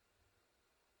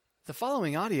The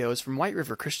following audio is from White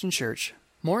River Christian Church.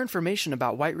 More information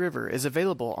about White River is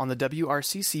available on the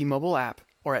WRCC mobile app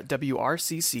or at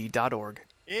wrcc.org.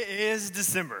 It is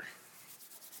December.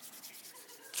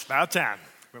 It's about time.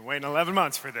 We've been waiting 11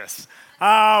 months for this. We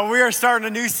are starting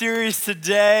a new series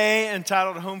today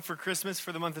entitled Home for Christmas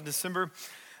for the month of December.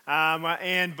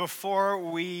 And before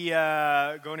we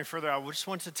go any further, I just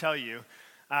want to tell you,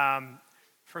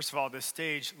 first of all, this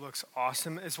stage looks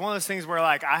awesome. It's one of those things where,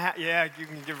 like, you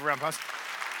can give a round of applause.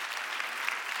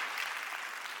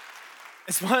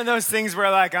 It's one of those things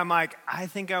where, like, I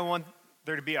think I want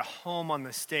there to be a home on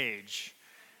the stage,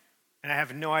 and I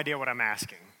have no idea what I'm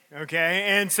asking, okay?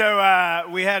 And so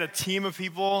we had a team of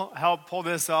people help pull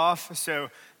this off. So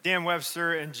Dan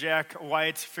Webster and Jack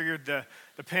White figured the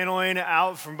paneling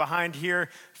out from behind here.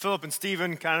 Philip and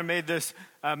Stephen kind of made this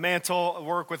mantle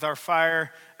work with our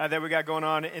fire that we got going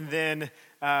on. And then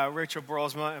Rachel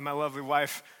Borlsma and my lovely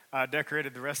wife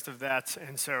decorated the rest of that.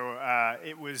 And so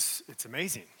it's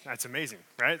amazing. That's amazing,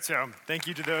 right? So thank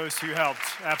you to those who helped.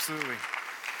 Absolutely.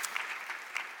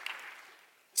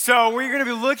 So we're going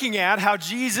to be looking at how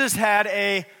Jesus had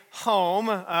a home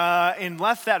and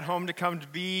left that home to come to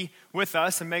be with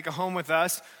us and make a home with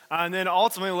us, and then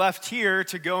ultimately left here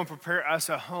to go and prepare us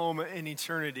a home in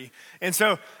eternity. And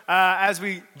so as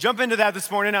we jump into that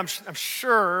this morning, I'm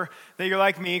sure that you're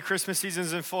like me. Christmas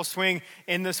season's in full swing,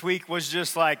 and this week was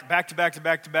just like back to back to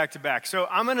back to back to back. So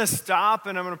I'm going to stop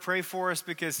and I'm going to pray for us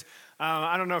because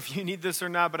I don't know if you need this or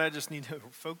not, but I just need to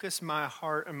focus my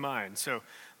heart and mind. So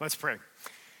let's pray.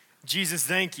 Jesus,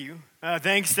 thank you.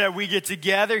 Thanks that we get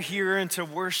together here and to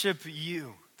worship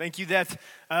you. Thank you that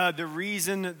the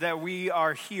reason that we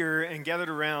are here and gathered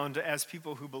around as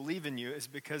people who believe in you is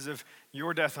because of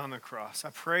your death on the cross. I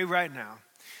pray right now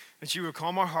that you would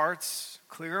calm our hearts,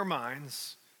 clear our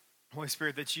minds. Holy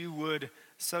Spirit, that you would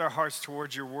set our hearts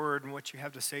towards your word and what you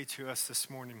have to say to us this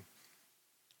morning.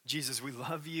 Jesus, we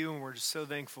love you and we're just so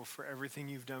thankful for everything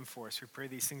you've done for us. We pray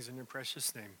these things in your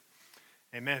precious name.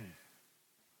 Amen.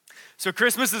 So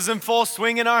Christmas is in full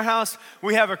swing in our house.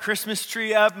 We have a Christmas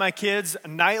tree up. My kids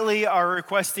nightly are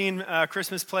requesting a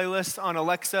Christmas playlist on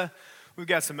Alexa. We've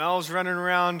got some elves running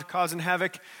around causing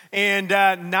havoc. And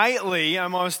nightly,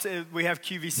 we have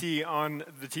QVC on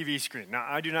the TV screen. Now,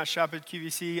 I do not shop at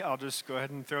QVC. I'll just go ahead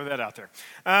and throw that out there.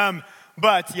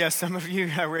 But yes, some of you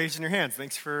are raising your hands.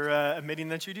 Thanks for admitting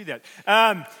that you do that.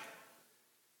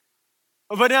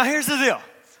 But now here's the deal.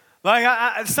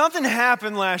 Like, something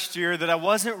happened last year that I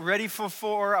wasn't ready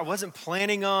for, I wasn't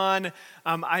planning on,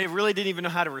 I really didn't even know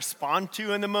how to respond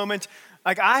to in the moment.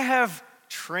 Like, I have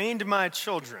trained my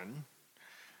children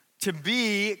to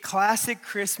be classic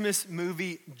Christmas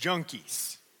movie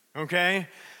junkies, okay?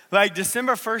 Like,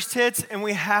 December 1st hits, and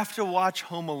we have to watch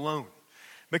Home Alone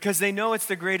because they know it's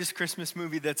the greatest Christmas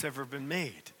movie that's ever been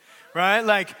made, right?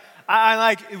 Like,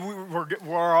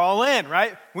 we're all in,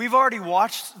 right? We've already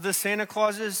watched the Santa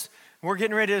Clauses. We're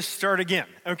getting ready to start again,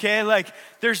 okay? Like,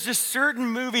 there's just certain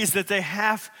movies that they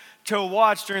have to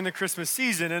watch during the Christmas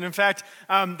season. And in fact,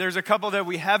 there's a couple that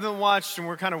we haven't watched, and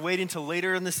we're kind of waiting till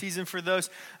later in the season for those.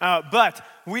 But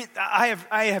I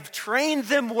have trained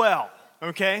them well,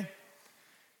 okay?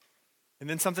 And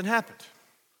then something happened.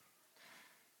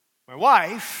 My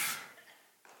wife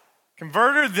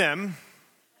converted them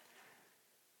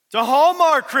to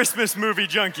Hallmark Christmas movie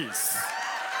junkies.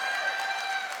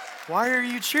 Why are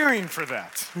you cheering for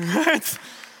that?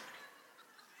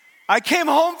 I came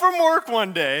home from work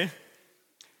one day,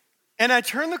 and I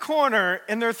turned the corner,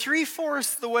 and they're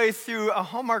 3/4 the way through a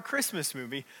Hallmark Christmas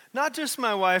movie. Not just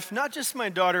my wife, not just my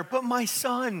daughter, but my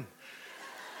son.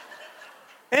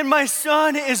 And my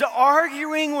son is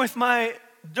arguing with my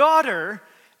daughter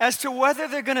as to whether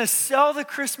they're going to sell the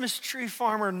Christmas tree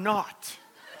farm or not.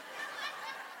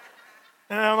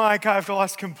 And I'm like, I've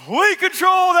lost complete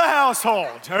control of the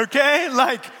household, okay?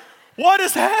 Like, what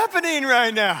is happening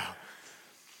right now?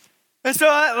 And so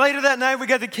later that night, we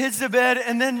got the kids to bed,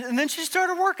 and then she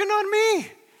started working on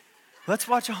me. Let's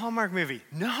watch a Hallmark movie.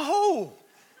 No,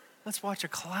 let's watch a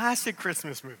classic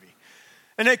Christmas movie.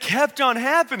 And it kept on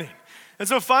happening. And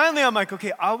so finally, I'm like,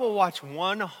 okay, I will watch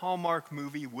one Hallmark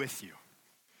movie with you.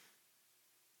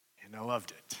 And I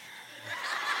loved it.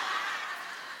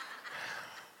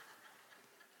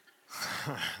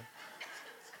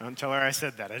 Don't tell her I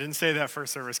said that. I didn't say that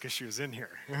first service because she was in here.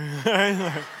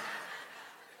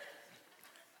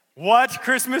 What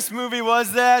Christmas movie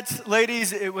was that,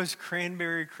 ladies? It was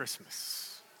Cranberry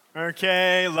Christmas.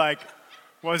 Okay, like,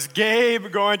 was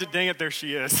Gabe going to, dang it, there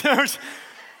she is.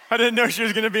 I didn't know she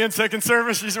was going to be in second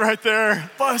service. She's right there.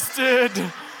 Busted.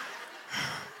 Dang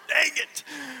it.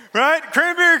 right?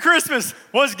 Cranberry Christmas.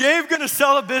 Was Gabe going to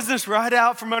sell a business right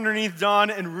out from underneath Dawn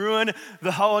and ruin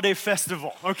the holiday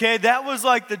festival? Okay, that was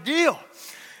like the deal.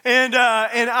 And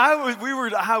I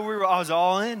was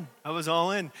all in. I was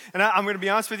all in. And I'm going to be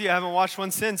honest with you, I haven't watched one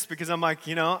since because I'm like,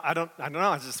 I don't know.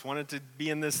 I just wanted to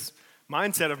be in this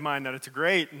mindset of mine that it's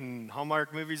great and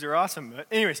Hallmark movies are awesome. But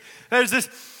anyways,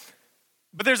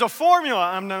 there's a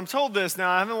formula. I'm told this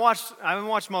now. I haven't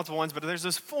watched multiple ones, but there's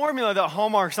this formula that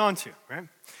Hallmark's onto, right?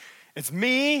 It's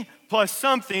me plus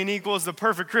something equals the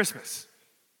perfect Christmas.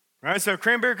 Right, so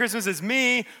Cranberry Christmas is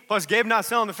me plus Gabe not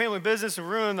selling the family business and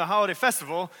ruining the holiday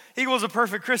festival equals a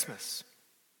perfect Christmas.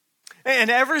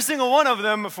 And every single one of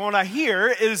them, from what I hear,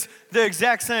 is the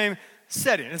exact same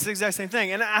setting. It's the exact same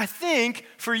thing. And I think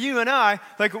for you and I,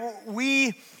 like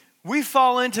we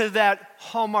fall into that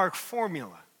Hallmark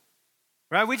formula.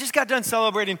 Right? We just got done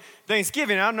celebrating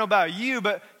Thanksgiving. I don't know about you,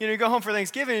 but you go home for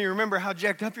Thanksgiving and you remember how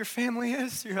jacked up your family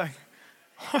is. You're like,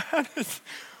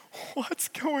 what's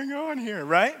going on here,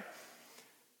 right?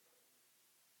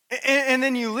 And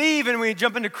then you leave and we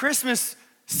jump into Christmas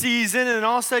season and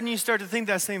all of a sudden you start to think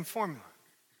that same formula.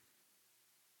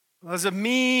 Was it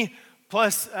me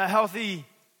plus a healthy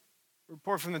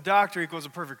report from the doctor equals a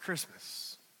perfect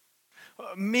Christmas?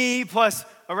 Me plus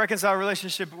a reconciled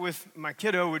relationship with my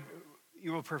kiddo would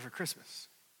equal a perfect Christmas.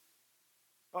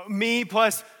 Me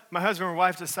plus my husband or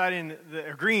wife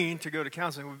agreeing to go to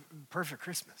counseling would be perfect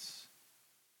Christmas.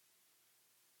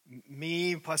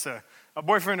 Me plus a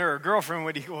boyfriend or a girlfriend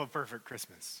would equal a perfect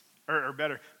Christmas. Or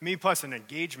better, me plus an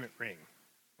engagement ring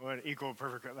would equal a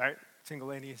perfect, right? Single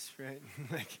ladies, right?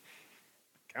 Like,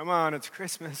 come on, it's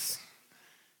Christmas.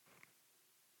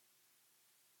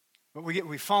 But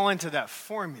we fall into that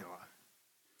formula.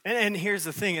 And here's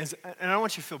the thing is, and I don't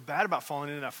want you to feel bad about falling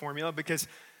into that formula because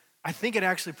I think it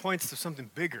actually points to something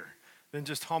bigger than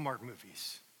just Hallmark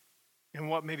movies and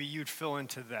what maybe you'd fill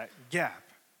into that gap.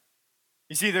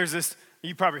 You see, there's this,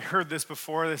 you probably heard this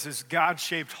before, this is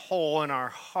God-shaped hole in our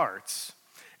hearts.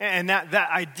 And that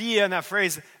idea and that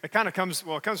phrase, it comes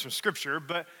from Scripture,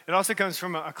 but it also comes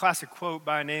from a classic quote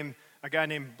by a guy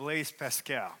named Blaise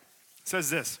Pascal. It says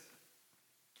this: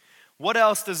 "What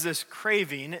else does this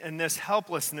craving and this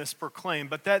helplessness proclaim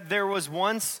but that there was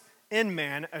once in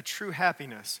man a true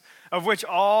happiness, of which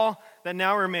all that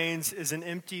now remains is an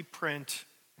empty print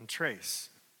and trace?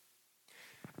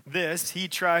 This he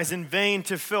tries in vain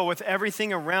to fill with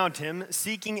everything around him,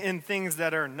 seeking in things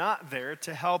that are not there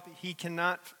to help he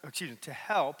cannot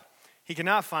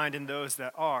find in those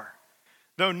that are.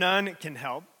 Though none can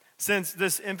help, since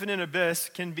this infinite abyss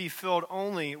can be filled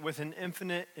only with an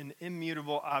infinite and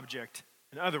immutable object,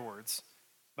 in other words,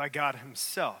 by God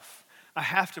himself." I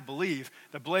have to believe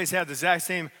that Blaise had the exact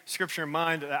same scripture in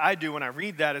mind that I do when I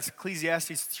read that. As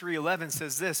Ecclesiastes 3:11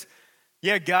 says this: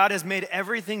 "Yeah, God has made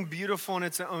everything beautiful in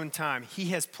its own time.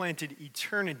 He has planted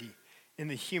eternity in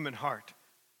the human heart.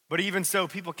 But even so,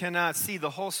 people cannot see the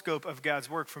whole scope of God's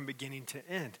work from beginning to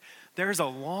end." There's a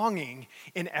longing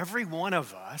in every one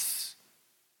of us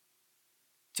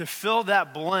to fill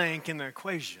that blank in the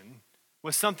equation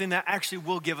with something that actually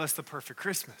will give us the perfect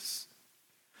Christmas.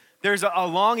 There's a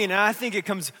longing, and I think it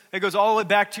goes all the way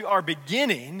back to our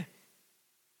beginning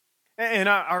and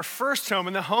our first home,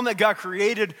 and the home that God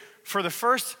created for the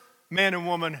first man and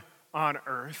woman on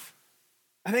earth.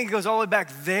 I think it goes all the way back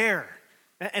there.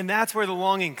 And that's where the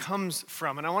longing comes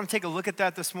from. And I want to take a look at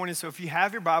that this morning. So if you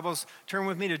have your Bibles, turn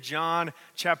with me to John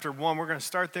chapter 1. We're going to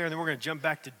start there, and then we're going to jump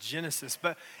back to Genesis.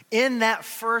 But in that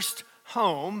first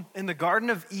home, in the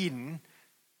Garden of Eden,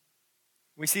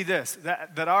 we see this,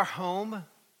 that our home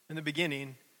in the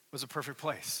beginning was a perfect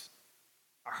place.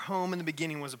 Our home in the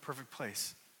beginning was a perfect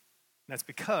place. And that's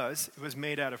because it was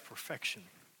made out of perfection.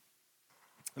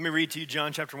 Let me read to you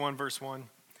John chapter 1, verse 1.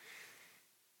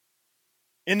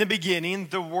 "In the beginning,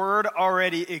 the Word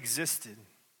already existed.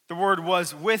 The Word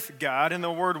was with God, and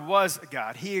the Word was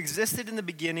God. He existed in the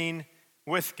beginning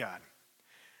with God.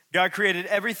 God created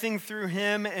everything through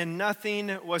him, and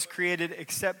nothing was created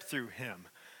except through him."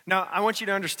 Now, I want you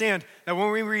to understand that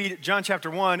when we read John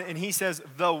chapter 1, and he says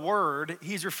the Word,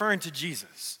 he's referring to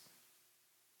Jesus.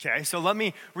 Okay, so let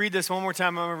me read this one more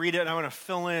time. I'm going to read it, and I want to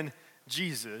fill in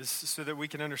Jesus so that we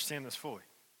can understand this fully.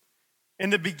 "In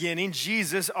the beginning,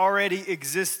 Jesus already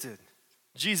existed.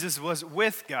 Jesus was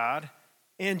with God,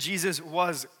 and Jesus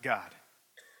was God.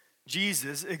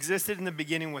 Jesus existed in the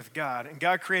beginning with God, and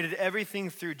God created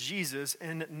everything through Jesus,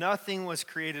 and nothing was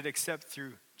created except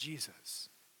through Jesus."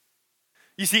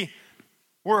 You see,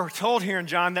 we're told here in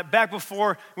John that back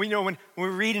before, when we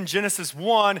read in Genesis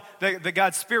 1, that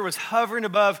God's Spirit was hovering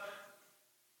above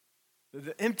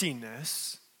the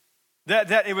emptiness,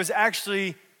 that it was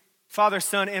actually Father,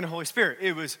 Son, and Holy Spirit.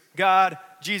 It was God,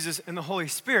 Jesus, and the Holy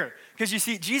Spirit. Because you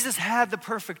see, Jesus had the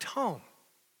perfect home.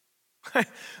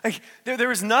 There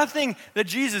was nothing that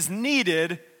Jesus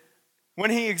needed when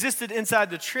he existed inside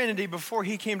the Trinity before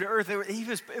he came to earth.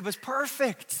 It was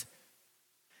perfect.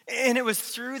 And it was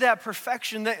through that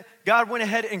perfection that God went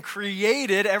ahead and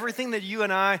created everything that you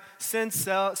and I sense,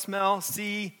 smell,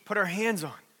 see, put our hands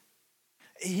on.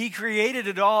 He created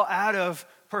it all out of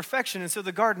perfection. And so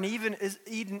the Garden of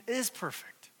Eden is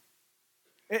perfect.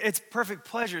 It's perfect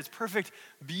pleasure. It's perfect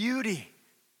beauty.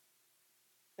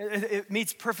 It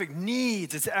meets perfect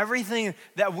needs. It's everything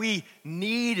that we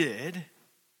needed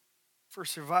for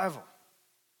survival.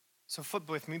 So flip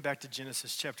with me back to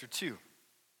Genesis chapter 2.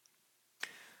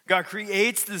 God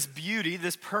creates this beauty,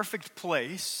 this perfect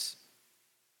place.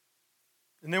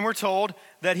 And then we're told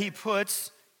that he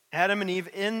puts Adam and Eve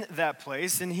in that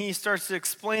place, and he starts to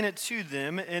explain it to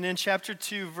them. And in chapter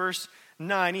 2, verse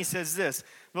 9, he says this: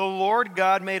 "The Lord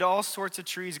God made all sorts of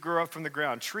trees grow up from the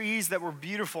ground, trees that were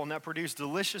beautiful and that produced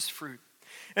delicious fruit.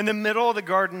 In the middle of the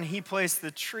garden, he placed the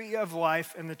tree of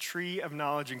life and the tree of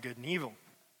knowledge and good and evil."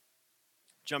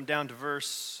 Jump down to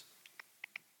verse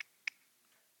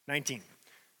 19.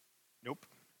 Nope.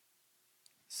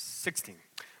 16.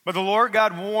 "But the Lord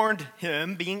God warned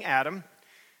him," being Adam,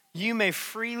 "You may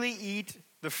freely eat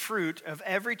the fruit of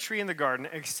every tree in the garden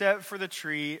except for the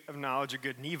tree of knowledge of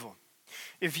good and evil.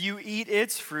 If you eat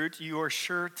its fruit, you are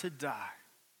sure to die."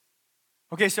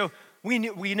 Okay, so we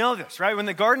know this, right? When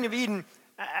the Garden of Eden,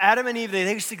 Adam and Eve,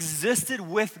 they just existed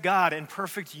with God in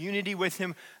perfect unity with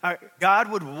him. God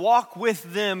would walk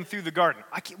with them through the garden.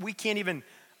 I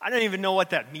don't even know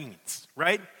what that means,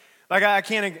 right? Like, I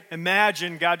can't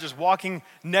imagine God just walking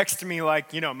next to me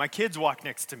like, my kids walk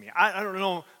next to me. I don't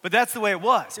know, but that's the way it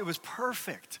was. It was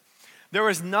perfect. There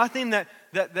was nothing that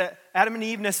Adam and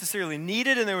Eve necessarily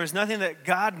needed, and there was nothing that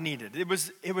God needed.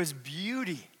 It was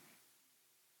beauty.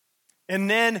 And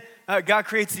then God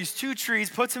creates these two trees,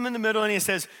 puts them in the middle, and he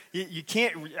says,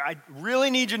 I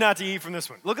really need you not to eat from this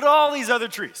one. Look at all these other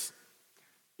trees.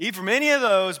 Eat from any of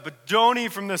those, but don't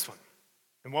eat from this one.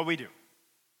 And what we do?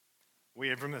 We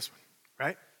eat from this one,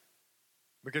 right?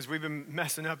 Because we've been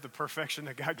messing up the perfection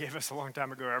that God gave us a long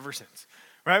time ago ever since,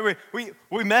 right? We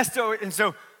messed over, and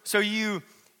so you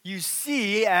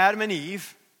see Adam and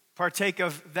Eve partake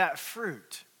of that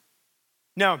fruit.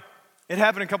 Now, it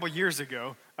happened a couple years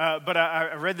ago, but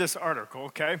I read this article,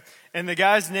 okay? And the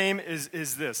guy's name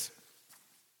is this.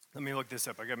 Let me look this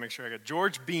up. I got to make sure I got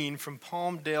George Bean from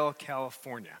Palmdale,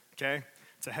 California, okay?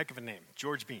 It's a heck of a name,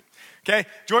 George Bean. Okay,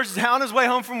 George is on his way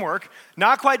home from work,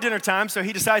 not quite dinner time, so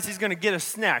he decides he's going to get a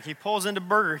snack. He pulls into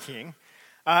Burger King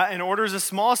and orders a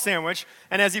small sandwich,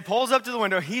 and as he pulls up to the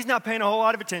window, he's not paying a whole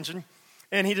lot of attention,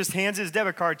 and he just hands his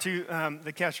debit card to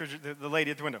the cashier, the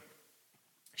lady at the window.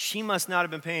 She must not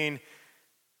have been paying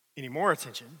any more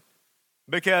attention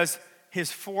because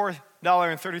his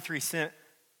 $4.33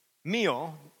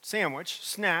 meal, sandwich,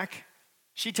 snack,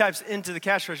 she types into the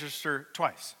cash register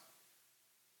twice.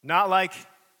 Not like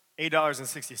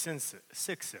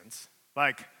 $8.66,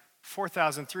 like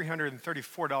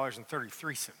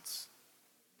 $4,334.33,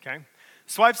 okay?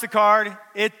 Swipes the card,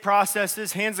 it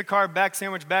processes, hands the card back,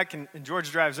 sandwich back, and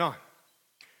George drives on.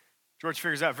 George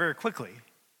figures out very quickly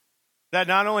that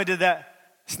not only did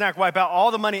that snack wipe out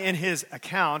all the money in his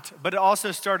account, but it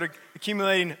also started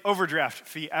accumulating overdraft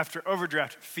fee after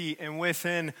overdraft fee, and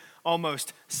within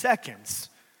almost seconds,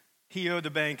 he owed the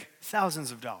bank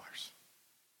thousands of dollars.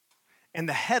 And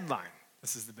the headline,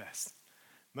 this is the best,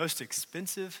 most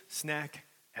expensive snack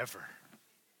ever.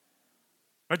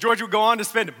 But George would go on to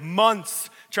spend months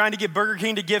trying to get Burger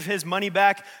King to give his money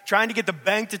back, trying to get the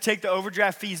bank to take the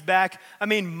overdraft fees back. I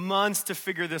mean, months to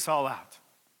figure this all out.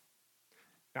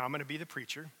 Now, I'm going to be the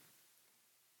preacher.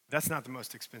 That's not the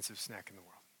most expensive snack in the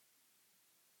world.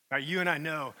 Now, you and I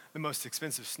know the most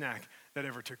expensive snack that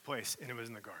ever took place, and it was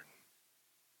in the garden.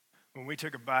 When we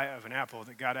took a bite of an apple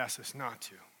that God asked us not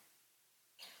to.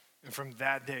 And from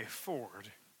that day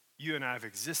forward, you and I have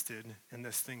existed in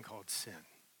this thing called sin.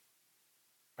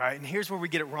 Right? And here's where we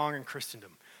get it wrong in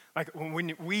Christendom. Like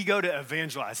when we go to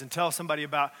evangelize and tell somebody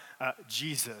about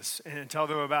Jesus and tell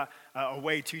them about a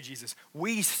way to Jesus,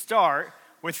 we start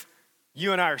with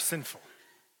you and I are sinful.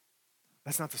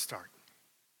 That's not the start.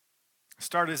 The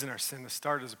start isn't our sin. The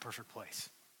start is a perfect place.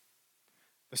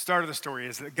 The start of the story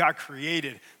is that God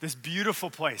created this beautiful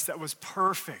place that was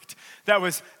perfect, that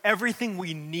was everything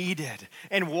we needed,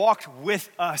 and walked with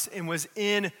us and was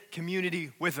in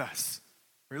community with us,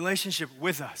 relationship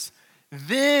with us.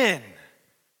 Then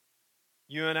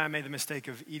you and I made the mistake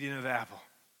of eating of the apple,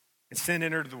 and sin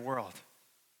entered the world.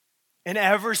 And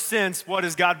ever since, what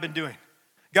has God been doing?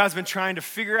 God's been trying to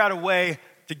figure out a way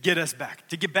to get us back,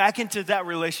 to get back into that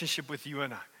relationship with you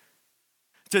and I,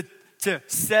 to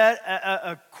set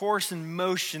a course in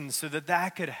motion so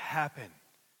that could happen.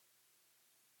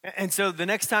 And so the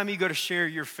next time you go to share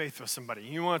your faith with somebody,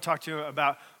 you want to talk to them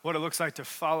about what it looks like to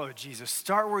follow Jesus,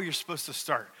 start where you're supposed to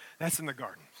start. That's in the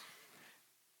garden.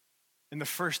 In the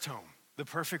first home, the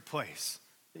perfect place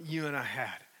that you and I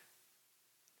had.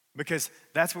 Because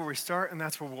that's where we start and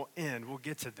that's where we'll end. We'll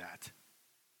get to that.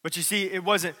 But you see, it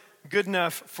wasn't good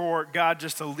enough for God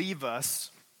just to leave us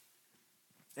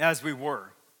as we were.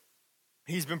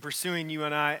 He's been pursuing you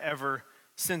and I ever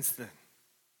since then.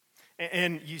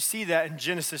 And you see that in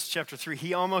Genesis chapter 3.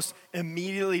 He almost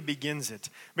immediately begins it.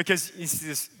 Because you see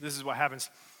this is what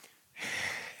happens.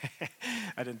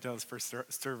 I didn't tell this first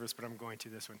service, but I'm going to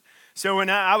this one. So when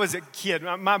I was a kid,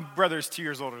 my brother's 2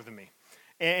 years older than me.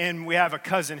 And we have a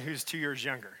cousin who's 2 years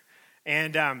younger.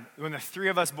 And when the three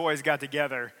of us boys got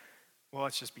together, well,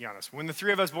 let's just be honest. When the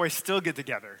three of us boys still get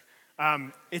together,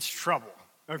 it's trouble,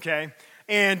 okay?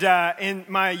 And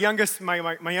my younger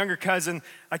cousin,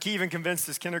 like he even convinced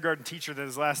his kindergarten teacher that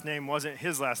his last name wasn't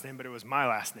his last name, but it was my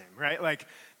last name, right? Like,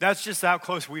 that's just how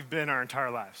close we've been our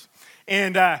entire lives.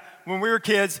 And when we were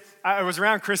kids, it was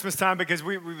around Christmas time because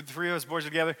we the three of us boys were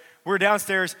together. We were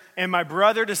downstairs, and my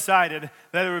brother decided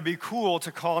that it would be cool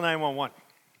to call 911.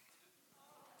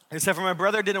 Except for my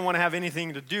brother didn't want to have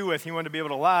anything to do with, he wanted to be able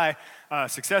to lie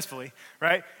successfully,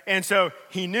 right? And so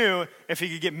he knew if he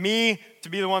could get me to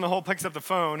be the one that picks up the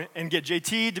phone and get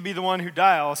JT to be the one who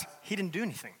dials, he didn't do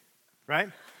anything, right?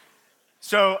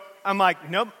 So I'm like,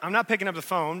 nope, I'm not picking up the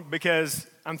phone because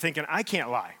I'm thinking I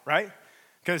can't lie, right?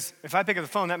 Because if I pick up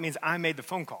the phone, that means I made the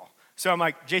phone call. So I'm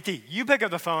like, JT, you pick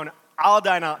up the phone, I'll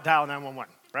dial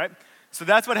 911, right? So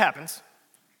that's what happens.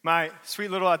 My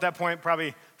sweet little, at that point,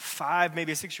 probably 5,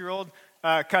 maybe a 6-year-old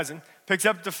cousin picks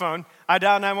up the phone. I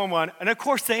dial 911, and of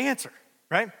course they answer,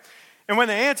 right? And when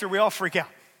they answer, we all freak out.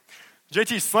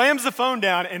 JT slams the phone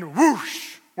down, and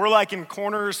whoosh, we're like in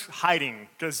corners hiding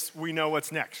because we know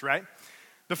what's next, right?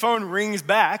 The phone rings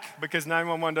back because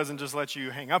 911 doesn't just let you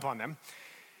hang up on them.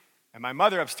 And my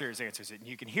mother upstairs answers it, and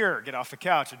you can hear her get off the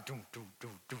couch and doom, doom, doom,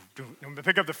 doom, doom. And I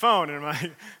pick up the phone,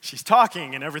 and she's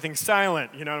talking, and everything's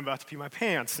silent. You know, I'm about to pee my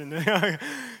pants, and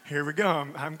here we go.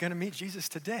 I'm going to meet Jesus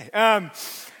today. And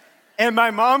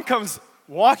my mom comes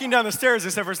walking down the stairs,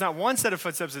 except for it's not one set of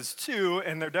footsteps, it's two,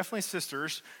 and they're definitely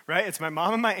sisters, right? It's my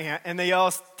mom and my aunt, and they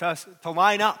yell to us to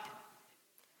line up.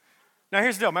 Now,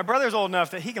 here's the deal. My brother's old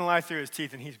enough that he can lie through his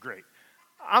teeth, and he's great.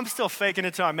 I'm still faking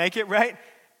it till I make it, right?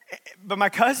 But my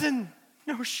cousin,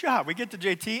 no shot. We get to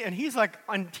JT, and he's like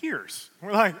in tears.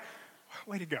 We're like,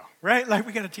 way to go, right? Like,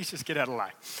 we got to teach this kid how to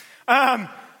lie.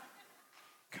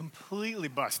 Completely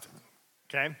busted,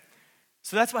 okay?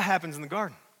 So that's what happens in the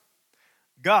garden.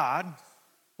 God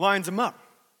lines them up.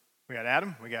 We got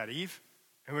Adam, we got Eve,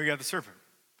 and we got the serpent.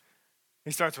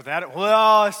 He starts with Adam.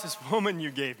 Well, it's this woman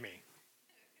you gave me,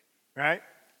 right?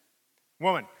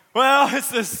 Woman. Well, it's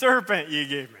the serpent you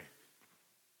gave me.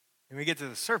 And we get to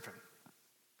the serpent.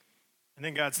 And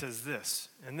then God says this.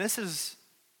 And this is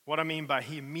what I mean by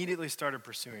he immediately started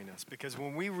pursuing us. Because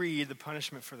when we read the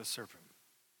punishment for the serpent,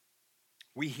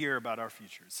 we hear about our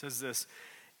future. It says this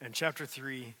in chapter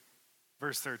 3,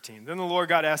 verse 13. Then the Lord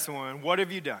God asked the woman, "What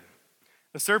have you done?"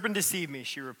 "The serpent deceived me,"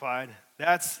 she replied.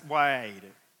 "That's why I ate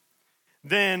it."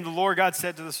 Then the Lord God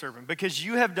said to the serpent, "Because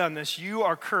you have done this, you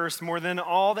are cursed more than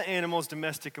all the animals,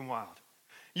 domestic and wild.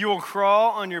 You will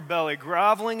crawl on your belly,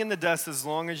 groveling in the dust as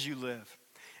long as you live.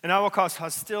 And I will cause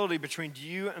hostility between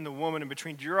you and the woman, and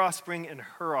between your offspring and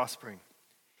her offspring.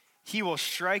 He will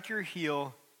strike your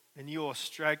heel, and you will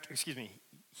strike,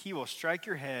 he will strike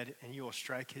your head, and you will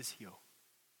strike his heel."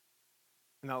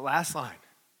 And that last line,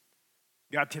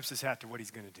 God tips his hat to what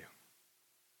he's going to do.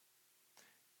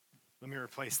 Let me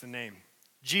replace the name.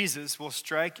 Jesus will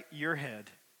strike your head,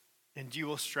 and you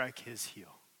will strike his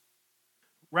heel.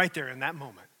 Right there in that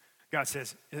moment, God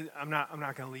says, I'm not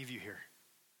going to leave you here.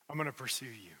 I'm going to pursue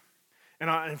you.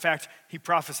 And in fact, he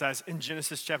prophesies in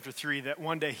Genesis chapter 3 that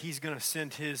one day he's going to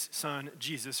send his son,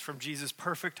 Jesus, from Jesus'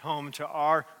 perfect home to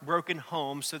our broken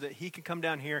home so that he can come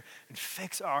down here and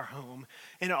fix our home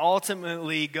and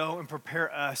ultimately go and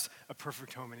prepare us a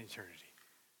perfect home in eternity.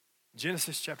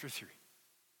 Genesis chapter 3,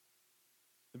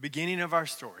 the beginning of our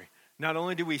story. Not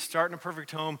only do we start in a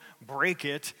perfect home, break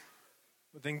it,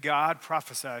 but then God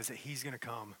prophesies that he's going to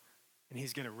come and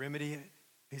he's going to remedy it,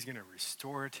 he's going to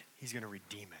restore it, he's going to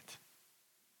redeem it.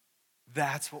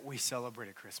 That's what we celebrate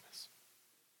at Christmas.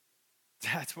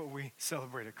 That's what we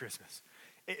celebrate at Christmas.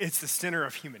 It's the center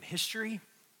of human history.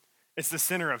 It's the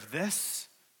center of this.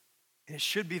 And it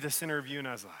should be the center of you and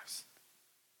I's lives.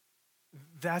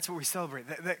 That's what we celebrate,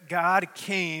 that God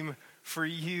came for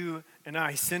you and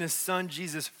I. He sent his son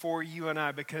Jesus for you and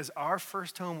I because our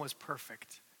first home was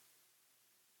perfect.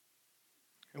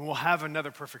 And we'll have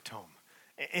another perfect home.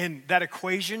 And that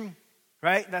equation,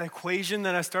 right? That equation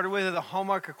that I started with, the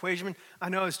Hallmark equation, I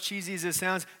know as cheesy as it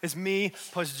sounds, is me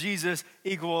plus Jesus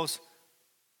equals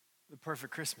the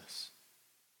perfect Christmas.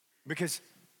 Because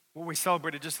what we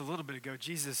celebrated just a little bit ago,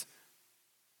 Jesus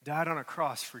died on a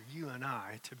cross for you and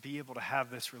I to be able to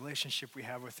have this relationship we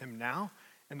have with him now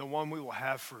and the one we will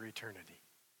have for eternity.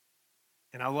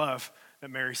 And I love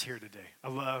that Mary's here today. I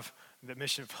love that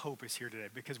Mission of Hope is here today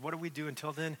because what do we do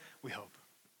until then? We hope.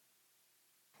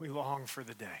 We long for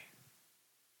the day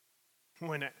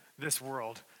when this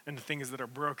world and the things that are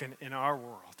broken in our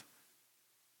world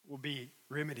will be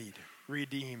remedied,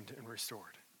 redeemed, and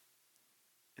restored.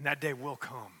 And that day will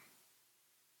come.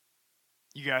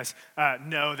 You guys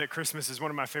know that Christmas is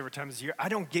one of my favorite times of the year. I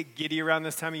don't get giddy around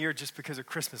this time of year just because of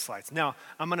Christmas lights. Now,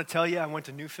 I'm going to tell you, I went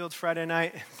to Newfields Friday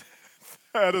night.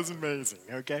 That is amazing,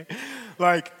 okay?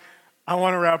 Like, I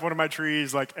want to wrap one of my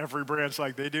trees like every branch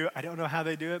like they do. I don't know how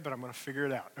they do it, but I'm going to figure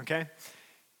it out, okay?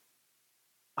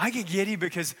 I get giddy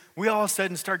because we all of a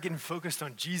sudden start getting focused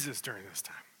on Jesus during this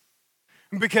time.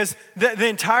 Because the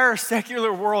entire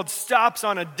secular world stops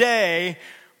on a day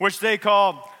which they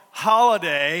call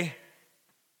holiday.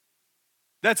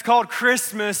 That's called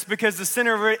Christmas because the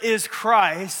center of it is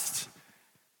Christ,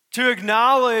 to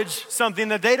acknowledge something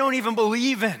that they don't even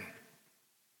believe in.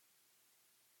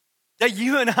 That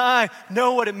you and I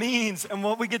know what it means and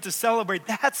what we get to celebrate.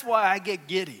 That's why I get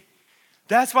giddy.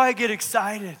 That's why I get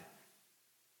excited.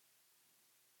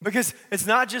 Because it's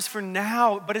not just for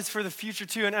now, but it's for the future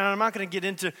too. And I'm not going to get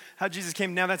into how Jesus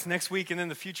came. Now that's next week, and then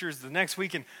the future is the next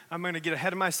week. And I'm going to get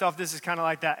ahead of myself. This is kind of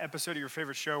like that episode of your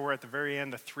favorite show where at the very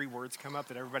end, the 3 words come up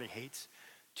that everybody hates.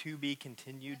 To be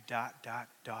continued, ...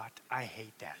 I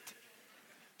hate that.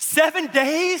 7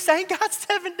 days? I ain't got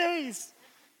 7 days.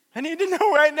 I need to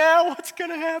know right now what's going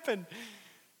to happen.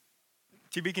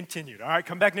 To be continued. All right,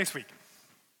 come back next week.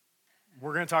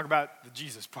 We're going to talk about the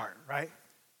Jesus part, right?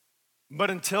 But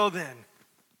until then,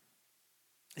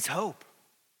 it's hope.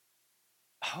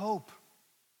 Hope.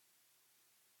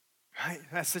 Right?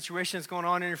 That situation that's going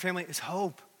on in your family is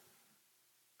hope.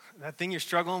 That thing you're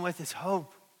struggling with is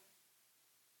hope.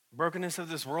 Brokenness of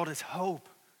this world is hope.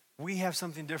 We have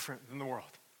something different than the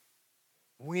world.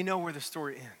 We know where the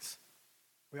story ends.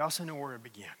 We also know where it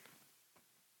began.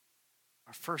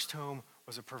 Our first home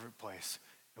was a perfect place.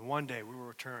 And one day we will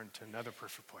return to another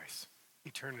perfect place.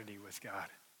 Eternity with God.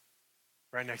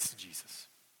 Right next to Jesus.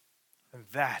 And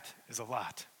that is a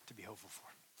lot to be hopeful for.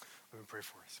 Let me pray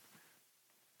for us.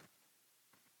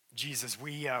 Jesus,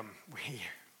 we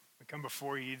come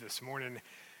before you this morning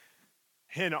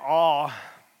in awe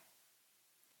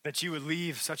that you would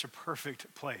leave such a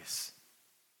perfect place.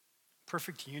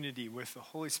 Perfect unity with the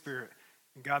Holy Spirit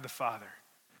and God the Father.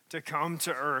 To come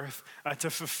to earth, to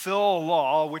fulfill a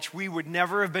law which we would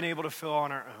never have been able to fill on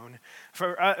our own.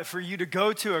 For you to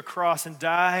go to a cross and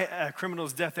die a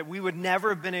criminal's death that we would never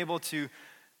have been able to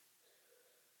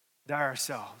die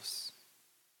ourselves.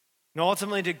 And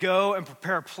ultimately to go and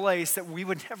prepare a place that we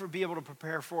would never be able to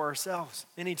prepare for ourselves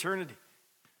in eternity.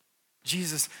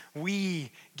 Jesus,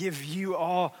 we give you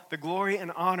all the glory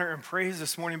and honor and praise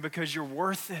this morning because you're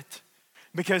worth it.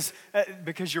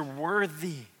 Because you're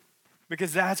worthy.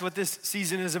 Because that's what this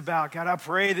season is about. God, I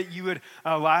pray that you would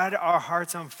light our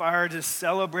hearts on fire to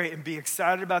celebrate and be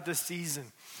excited about this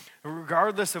season,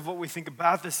 regardless of what we think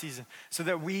about this season, so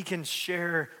that we can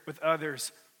share with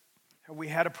others how we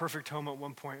had a perfect home at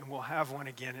one point and we'll have one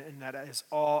again, and that is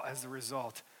all as the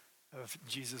result of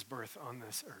Jesus' birth on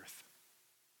this earth.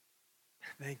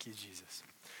 Thank you, Jesus.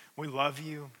 We love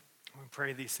you. We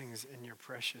pray these things in your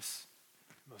precious,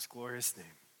 most glorious name.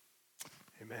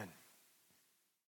 Amen.